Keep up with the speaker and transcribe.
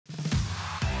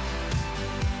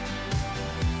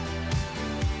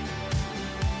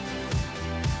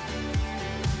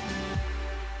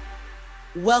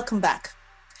Welcome back.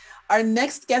 Our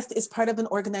next guest is part of an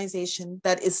organization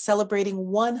that is celebrating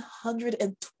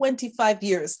 125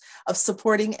 years of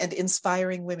supporting and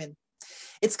inspiring women.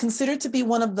 It's considered to be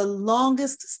one of the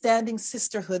longest standing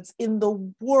sisterhoods in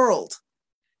the world,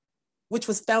 which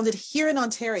was founded here in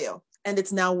Ontario, and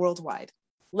it's now worldwide.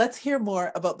 Let's hear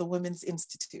more about the Women's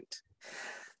Institute.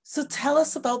 So tell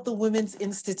us about the Women's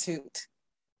Institute.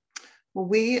 Well,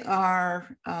 we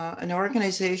are an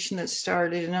organization that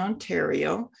started in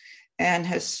Ontario and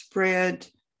has spread,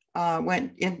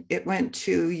 it went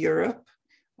to Europe.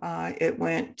 It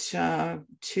went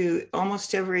to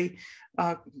almost every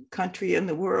country in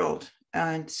the world.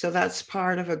 And so that's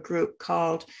part of a group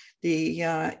called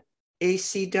the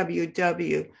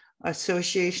ACWW,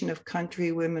 Association of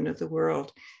Country Women of the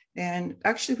World. And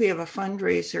actually, we have a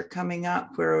fundraiser coming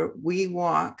up where we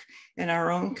walk in our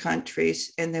own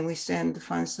countries, and then we send the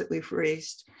funds that we've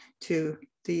raised to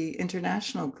the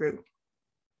international group.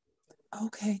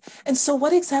 Okay. And so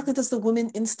what exactly does the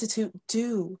Women's Institute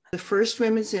do? The first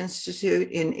Women's Institute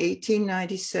in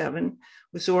 1897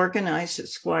 was organized at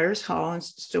Squires Hall in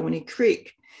Stony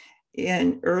Creek.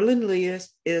 And Erland Lee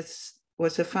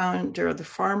was the founder of the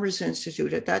Farmers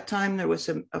Institute. At that time, there was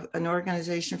an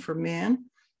organization for men.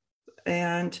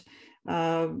 And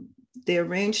they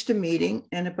arranged a meeting,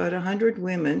 and about 100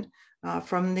 women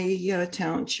from the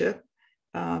township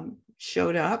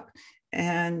showed up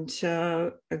and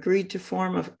agreed to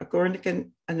form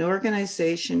an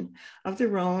organization of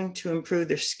their own to improve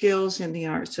their skills in the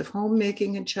arts of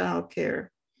homemaking and childcare.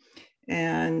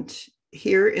 And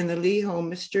here in the Lee home,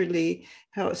 Mr. Lee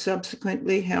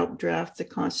subsequently helped draft the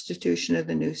Constitution of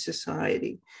the new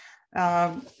society.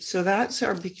 So that's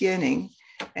our beginning.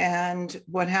 And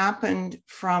what happened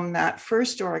from that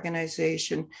first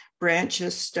organization,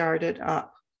 branches started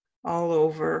up all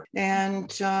over.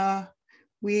 And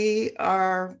we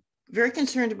are very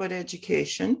concerned about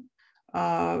education,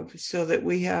 so that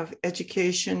we have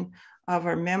education of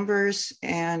our members,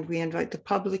 and we invite the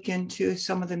public into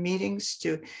some of the meetings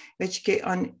to educate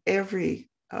on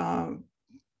every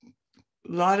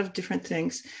lot of different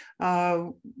things.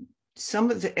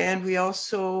 And we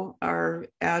also are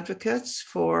advocates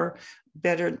for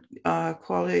better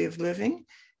quality of living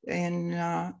in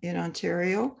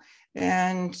Ontario.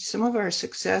 And some of our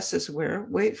successes were,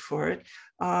 wait for it,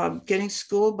 getting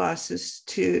school buses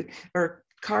or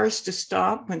cars to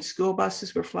stop when school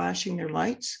buses were flashing their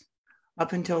lights.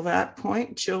 Up until that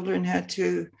point, children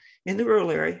in the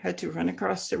rural area, had to run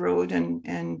across the road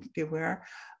and beware.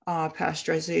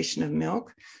 Pasteurization of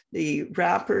milk, the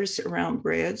wrappers around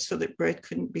bread so that bread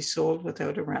couldn't be sold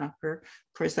without a wrapper.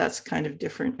 Of course, that's kind of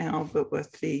different now, but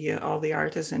with all the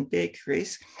artisan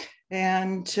bakeries.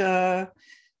 And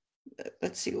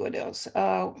let's see what else.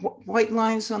 White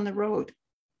lines on the road.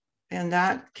 And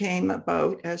that came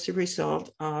about as a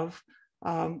result of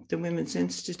the Women's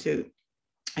Institute.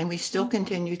 And we still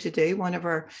continue today. One of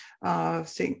our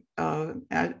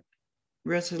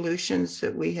resolutions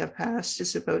that we have passed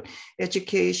is about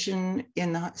education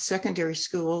in the secondary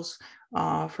schools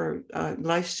for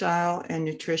lifestyle and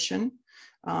nutrition,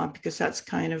 because that's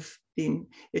kind of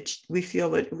we feel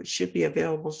that it should be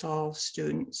available to all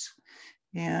students.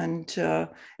 And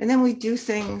then we do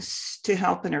things to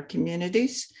help in our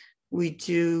communities. We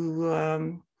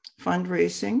do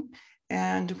fundraising.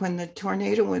 And when the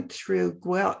tornado went through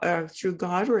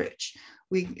Goderich,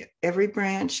 every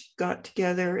branch got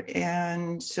together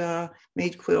and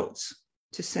made quilts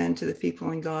to send to the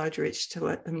people in Goderich to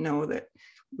let them know that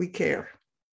we care.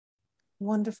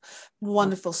 Wonderful,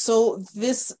 wonderful. So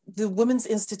the Women's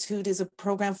Institute is a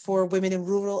program for women in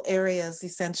rural areas,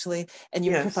 essentially, and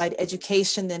you provide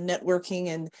education and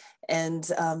networking, and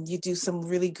you do some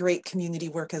really great community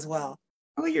work as well.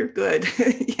 Oh, you're good.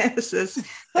 Yes,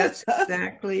 that's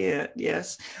exactly it.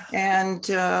 Yes, and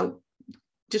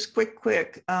just quick,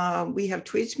 we have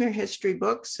Tweedsmuir history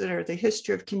books that are the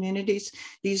history of communities.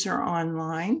 These are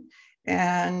online,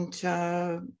 and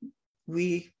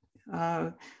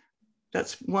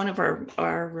that's one of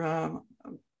our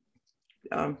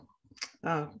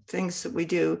things that we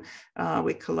do.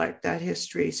 We collect that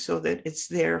history so that it's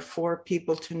there for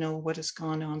people to know what has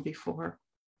gone on before.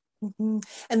 Mm-hmm.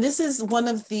 And this is one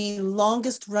of the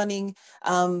longest running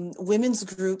women's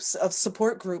groups of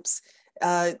support groups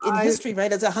in history,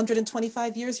 right? It's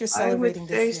 125 years you're celebrating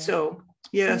this year. I would say so.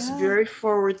 Yes, very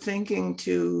forward thinking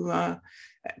to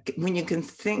when you can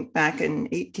think back in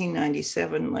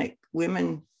 1897, like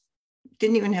women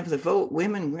didn't even have the vote.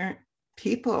 Women weren't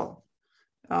people.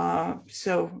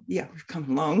 So yeah, we've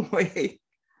come a long way.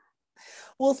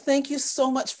 Well, thank you so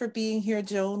much for being here,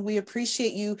 Joan. We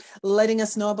appreciate you letting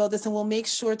us know about this, and we'll make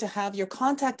sure to have your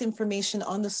contact information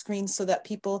on the screen so that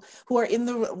people who are in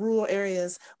the rural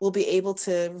areas will be able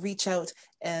to reach out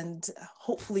and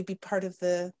hopefully be part of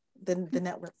the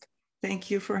network.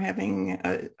 Thank you for having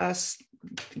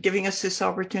giving us this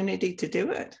opportunity to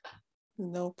do it.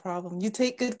 No problem. You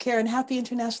take good care, and happy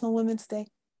International Women's Day.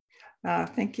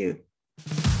 Thank you.